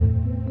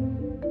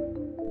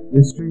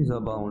Mysteries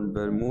abound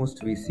where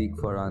most we seek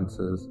for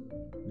answers.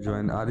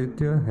 Join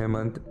Aditya,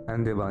 Hemant,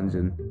 and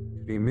Devanjan,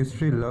 three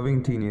mystery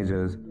loving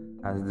teenagers,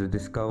 as they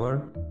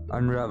discover,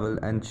 unravel,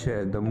 and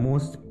share the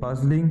most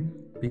puzzling,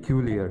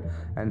 peculiar,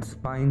 and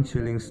spine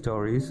chilling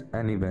stories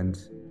and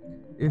events.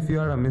 If you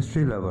are a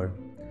mystery lover,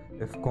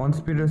 if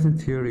conspiracy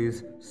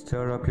theories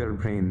stir up your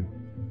brain,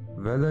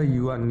 whether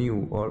you are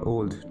new or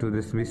old to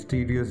this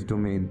mysterious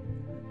domain,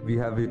 we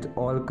have it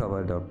all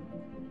covered up.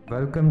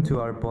 Welcome to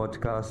our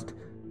podcast,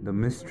 The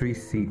Mystery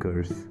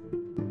Seekers.